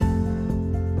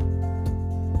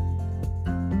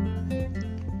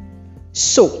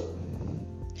So,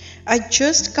 I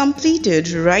just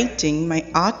completed writing my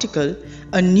article,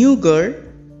 A New Girl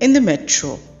in the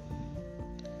Metro.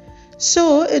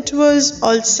 So, it was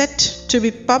all set to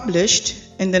be published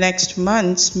in the next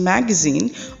month's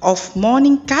magazine of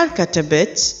Morning Calcutta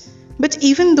Bits. But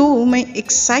even though my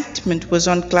excitement was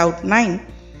on cloud 9,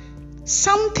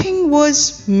 something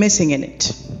was missing in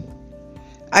it.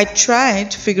 I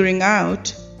tried figuring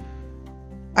out.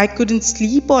 I couldn't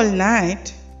sleep all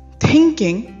night,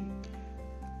 thinking,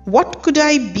 what could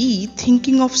I be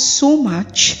thinking of so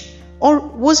much? Or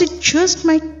was it just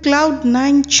my cloud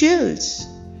 9 chills?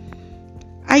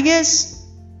 I guess,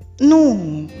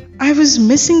 no, I was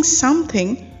missing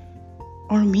something,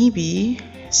 or maybe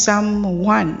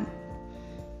someone.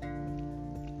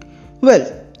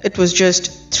 Well, it was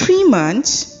just 3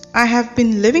 months I have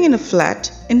been living in a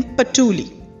flat in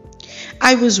Patuli.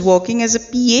 I was working as a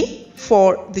PA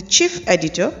for the chief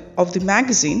editor of the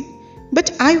magazine,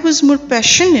 but I was more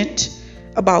passionate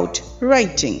about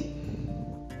writing.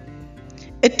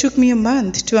 It took me a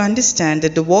month to understand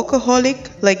that the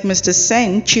workaholic like Mr.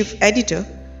 Sen, chief editor,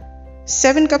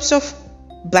 7 cups of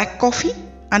black coffee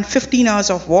and 15 hours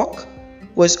of work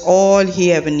was all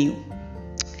he ever knew.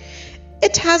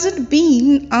 It hasn't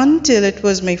been until it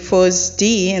was my first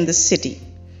day in the city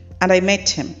and I met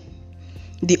him,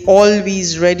 the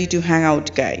always ready to hang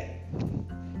out guy.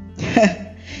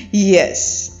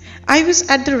 Yes, I was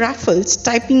at the Raffles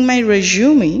typing my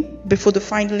resume before the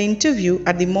final interview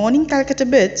at the Morning Calcutta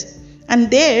Bits,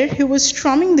 and there he was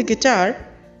strumming the guitar,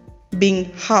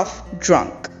 being half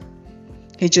drunk.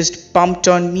 He just bumped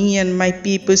on me and my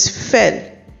papers fell.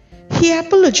 He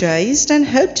apologized and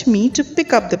helped me to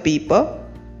pick up the paper.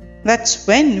 That's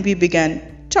when we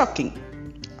began talking.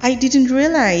 I didn't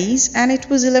realize, and it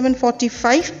was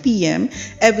 11:45 p.m.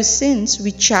 ever since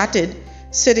we chatted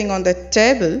sitting on that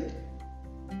table.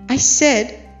 I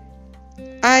said,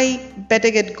 I better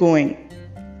get going.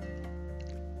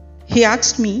 He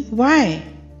asked me why,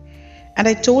 and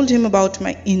I told him about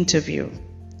my interview.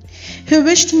 He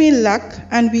wished me luck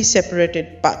and we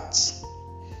separated paths.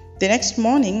 The next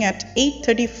morning at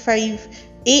 8:35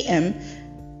 a.m.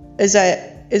 is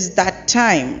that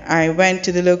time I went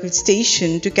to the local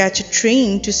station to catch a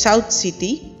train to South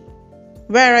City,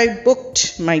 where I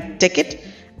booked my ticket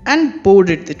and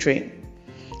boarded the train.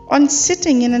 On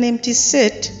sitting in an empty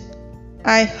seat,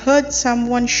 I heard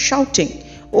someone shouting,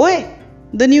 "Oi,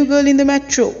 the new girl in the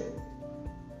metro."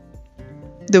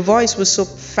 The voice was so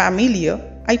familiar,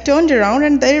 I turned around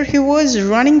and there he was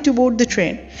running to board the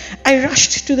train. I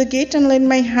rushed to the gate and lent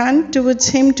my hand towards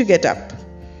him to get up.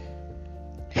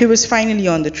 He was finally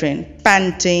on the train,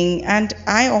 panting, and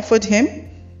I offered him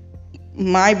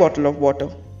my bottle of water.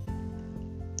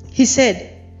 He said,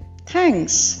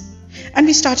 "Thanks." And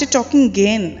we started talking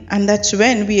again, and that's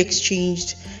when we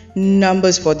exchanged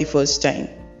numbers for the first time.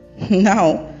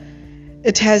 Now,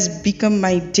 it has become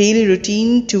my daily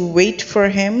routine to wait for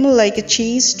him like a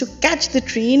chase to catch the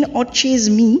train or chase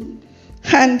me,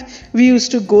 and we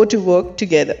used to go to work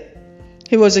together.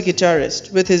 He was a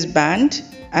guitarist with his band,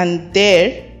 and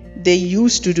there they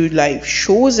used to do live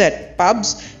shows at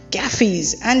pubs,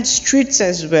 cafes, and streets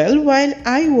as well, while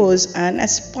I was an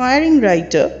aspiring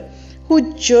writer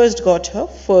who just got her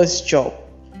first job.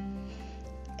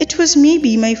 It was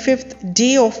maybe my 5th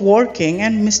day of working,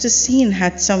 and Mr. Sen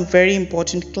had some very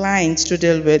important clients to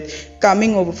deal with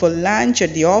coming over for lunch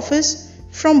at the office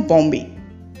from Bombay.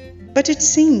 But it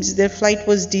seems their flight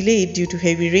was delayed due to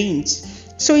heavy rains.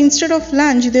 So instead of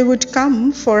lunch, they would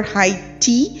come for high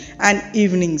tea and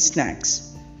evening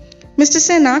snacks. Mr.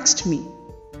 Sen asked me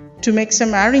to make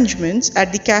some arrangements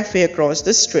at the cafe across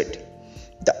the street,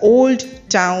 the Old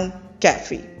Town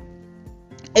Cafe.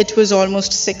 It was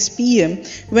almost 6 p.m.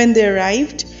 when they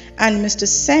arrived, and Mr.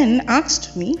 Sen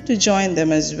asked me to join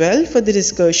them as well for the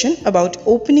discussion about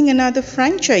opening another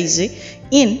franchise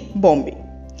in Bombay.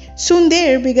 Soon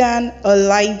there began a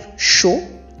live show,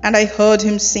 and I heard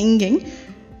him singing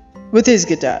with his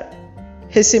guitar.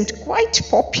 He seemed quite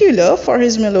popular for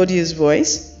his melodious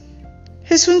voice.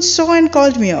 He soon saw and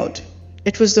called me out.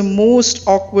 It was the most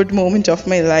awkward moment of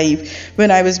my life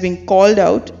when I was being called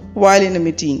out while in a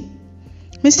meeting.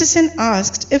 Mr. Sen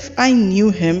asked if I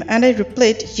knew him, and I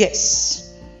replied,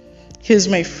 yes, he's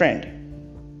my friend.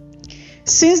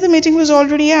 Since the meeting was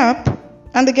already up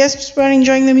and the guests were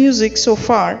enjoying the music so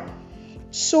far,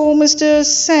 so Mr.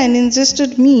 Sen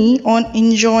insisted me on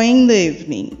enjoying the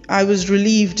evening. I was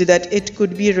relieved that it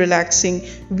could be a relaxing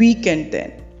weekend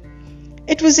then.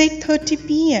 It was 8:30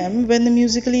 p.m. when the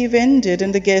musical eve ended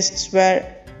and the guests were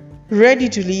ready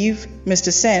to leave.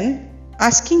 Mr. Sen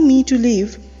asking me to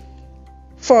leave,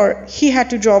 for he had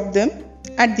to drop them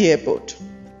at the airport.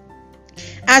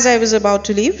 As I was about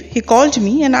to leave, he called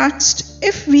me and asked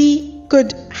if we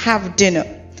could have dinner.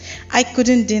 I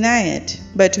couldn't deny it,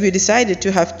 but we decided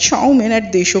to have chow mein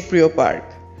at Deshopriyo Park.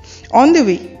 On the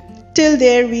way, till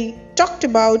there we talked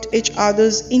about each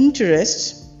other's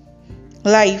interests,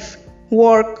 life,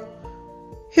 work.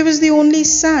 He was the only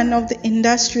son of the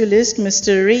industrialist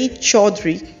Mr. Ray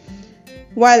Chaudhary,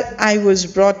 while I was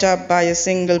brought up by a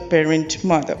single-parent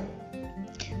mother.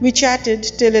 We chatted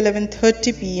till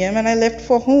 11:30 p.m. and I left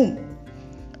for home.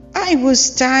 I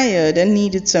was tired and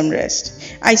needed some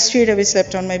rest. I straight away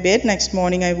slept on my bed. Next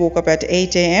morning I woke up at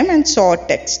 8 a.m. and saw a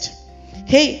text.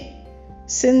 Hey,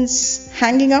 since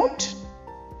hanging out?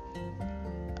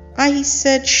 I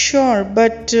said sure,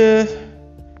 but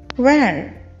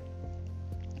where?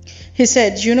 He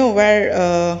said, you know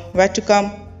where to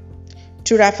come?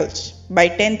 To Raffles by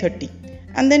 10:30.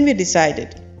 And then we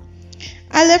decided.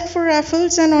 I left for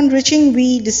Raffles, and on reaching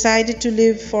we decided to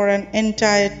leave for an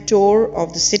entire tour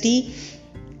of the city.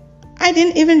 I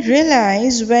didn't even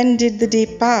realize when did the day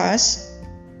pass.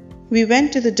 We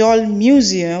went to the Doll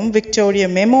Museum, Victoria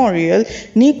Memorial,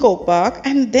 Nico Park,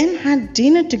 and then had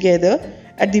dinner together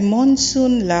at the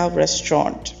Monsoon Love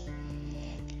restaurant.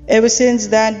 Ever since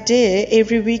that day,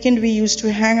 every weekend we used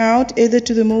to hang out either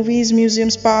to the movies,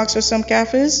 museums, parks, or some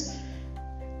cafes.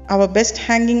 Our best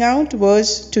hanging out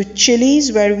was to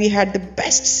Chili's, where we had the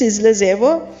best sizzlers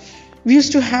ever. We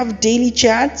used to have daily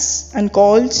chats and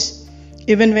calls,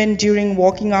 even when during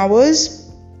working hours.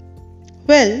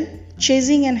 Well,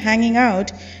 chasing and hanging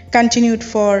out continued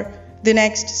for the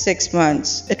next 6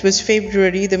 months. It was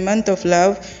February, the month of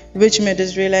love, which made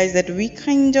us realize that we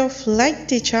kind of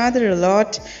liked each other a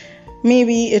lot.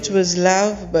 Maybe it was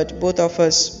love, but both of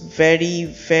us very,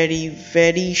 very,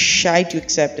 very shy to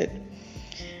accept it.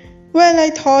 Well, I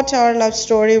thought our love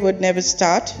story would never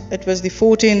start. It was the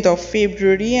 14th of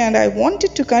February and I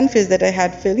wanted to confess that I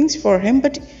had feelings for him,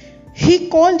 but he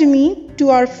called me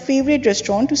to our favorite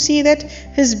restaurant to say that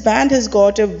his band has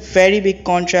got a very big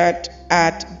contract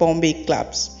at Bombay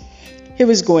clubs. He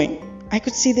was going. I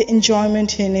could see the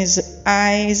enjoyment in his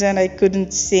eyes and I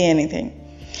couldn't say anything.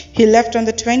 He left on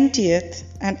the 20th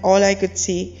and all I could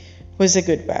see was a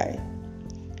goodbye.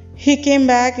 He came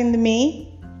back in the May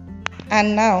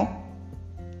and now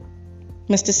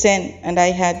Mr. Sen and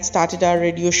I had started our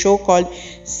radio show called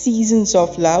Seasons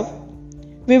of Love.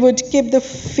 We would keep the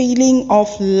feeling of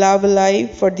love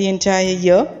alive for the entire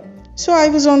year. So I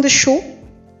was on the show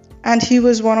and he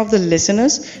was one of the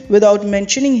listeners. Without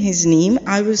mentioning his name,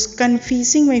 I was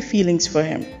confessing my feelings for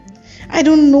him. I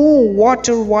don't know what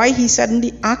or why he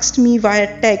suddenly asked me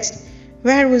via text,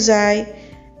 where was I?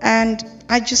 And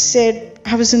I just said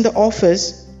I was in the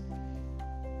office.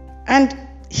 And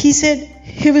he said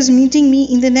he was meeting me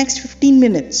in the next 15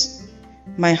 minutes.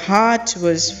 My heart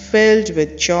was filled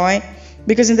with joy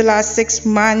because in the last 6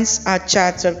 months our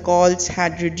chats or calls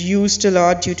had reduced a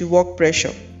lot due to work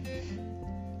pressure.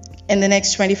 In the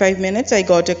next 25 minutes I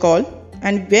got a call,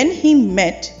 and when he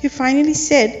met, he finally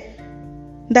said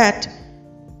that,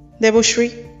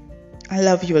 Debashri, I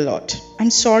love you a lot. I'm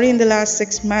sorry in the last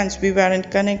 6 months we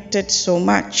weren't connected so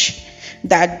much.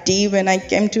 That day when I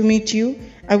came to meet you,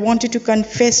 I wanted to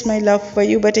confess my love for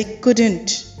you, but I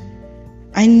couldn't.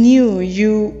 I knew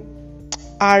you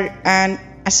are an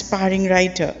aspiring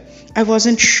writer. I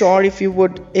wasn't sure if you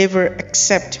would ever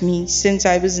accept me since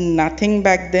I was nothing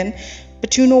back then.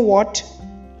 But you know what?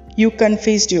 You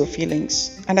confessed your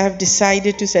feelings and I have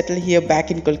decided to settle here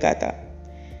back in Kolkata.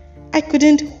 I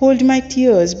couldn't hold my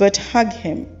tears but hug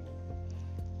him.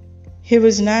 He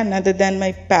was none other than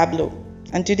my Pablo,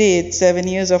 and today it's 7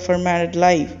 years of our married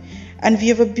life. And we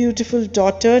have a beautiful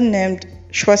daughter named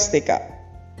Swastika.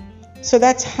 So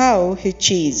that's how he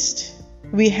chased.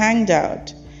 We hanged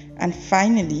out and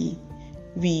finally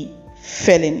we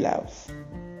fell in love.